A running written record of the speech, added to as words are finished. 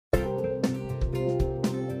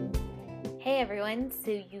everyone,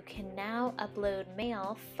 so you can now upload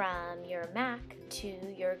mail from your Mac to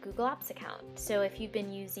your Google Apps account. So if you've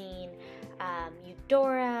been using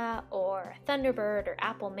Eudora or Thunderbird or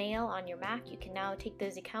Apple Mail on your Mac, you can now take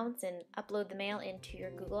those accounts and upload the mail into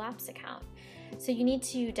your Google Apps account. So you need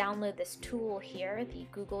to download this tool here, the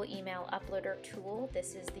Google Email Uploader tool.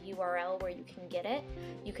 This is the URL where you can get it.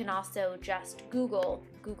 You can also just Google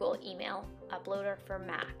Email Uploader for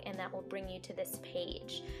Mac, and that will bring you to this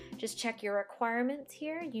page. Just check your requirements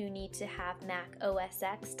here. You need to have Mac OS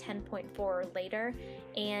X 10.4 or later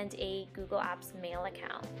and a Google Apps Mail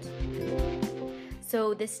account.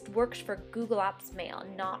 So this works for Google Apps Mail,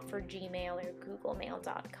 not for Gmail or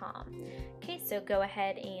googlemail.com. Okay, so go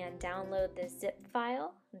ahead and download the zip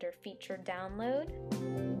file under Featured Download.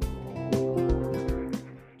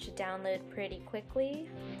 It should download pretty quickly.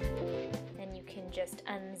 And you can just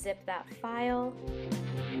unzip that file.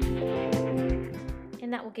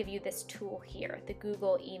 And that will give you this tool here, the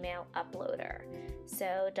Google Email Uploader.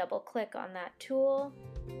 So double click on that tool,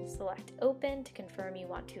 select Open to confirm you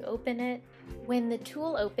want to open it. When the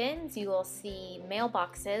tool opens, you will see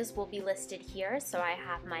mailboxes will be listed here. So I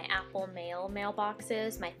have my Apple Mail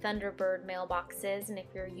mailboxes, my Thunderbird mailboxes, and if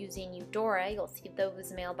you're using Eudora, you'll see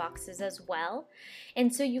those mailboxes as well.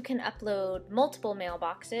 And so you can upload multiple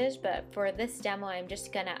mailboxes, but for this demo, I'm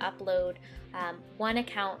just gonna upload one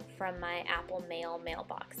account from my Apple Mail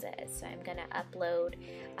mailboxes. So I'm going to upload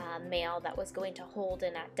mail that was going to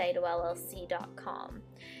Holden at DitoLLC.com.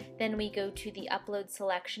 Then we go to the upload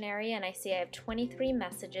selection area, and I see I have 23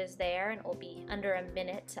 messages there, and it will be under a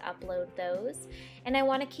minute to upload those. And I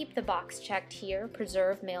want to keep the box checked here,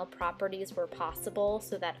 preserve mail properties where possible,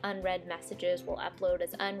 so that unread messages will upload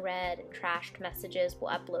as unread, and trashed messages will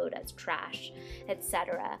upload as trash,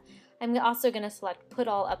 etc. I'm also going to select Put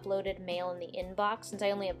All Uploaded Mail in the Inbox. Since I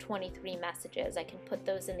only have 23 messages, I can put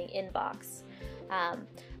those in the inbox.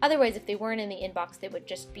 Otherwise, if they weren't in the inbox, they would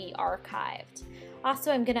just be archived.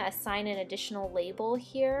 Also, I'm going to assign an additional label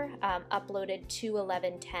here, uploaded to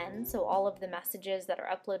 11:10, so all of the messages that are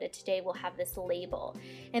uploaded today will have this label.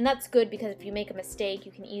 And that's good because if you make a mistake,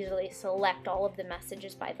 you can easily select all of the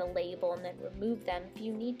messages by the label and then remove them if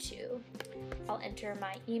you need to. I'll enter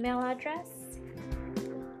my email address.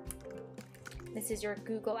 This is your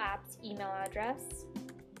Google Apps email address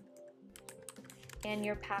and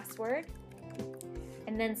your password,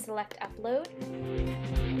 and then select Upload.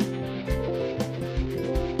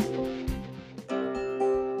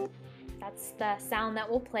 That's the sound that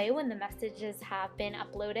will play when the messages have been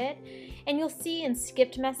uploaded. And you'll see in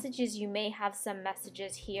skipped messages you may have some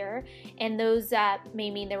messages here, and those may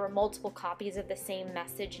mean there were multiple copies of the same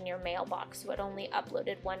message in your mailbox, so it only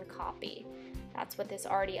uploaded one copy. That's what this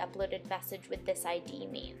already uploaded message with this ID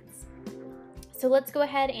means. So let's go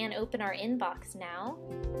ahead and open our inbox now.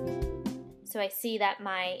 So I see that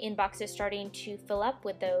my inbox is starting to fill up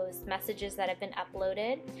with those messages that have been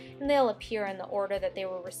uploaded, and they'll appear in the order that they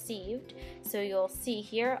were received. So you'll see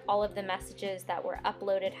here all of the messages that were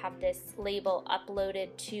uploaded have this label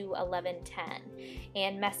uploaded to 11:10,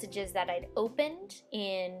 and messages that I'd opened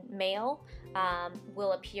in mail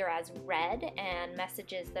will appear as read, and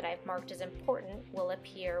messages that I've marked as important will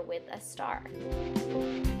appear with a star.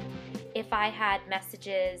 If I had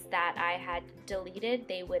messages that I had deleted,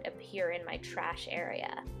 they would appear in my trash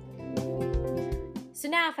area. So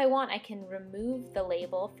now if I want, I can remove the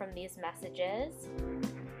label from these messages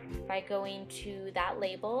by going to that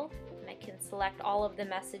label, and I can select all of the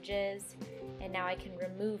messages, and now I can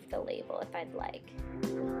remove the label if I'd like.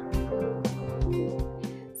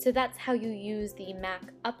 So that's how you use the Mac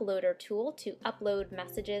Uploader tool to upload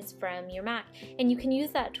messages from your Mac. And you can use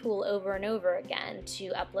that tool over and over again to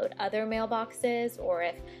upload other mailboxes, or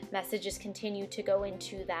if messages continue to go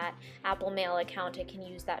into that Apple Mail account, I can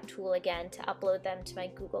use that tool again to upload them to my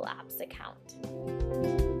Google Apps account.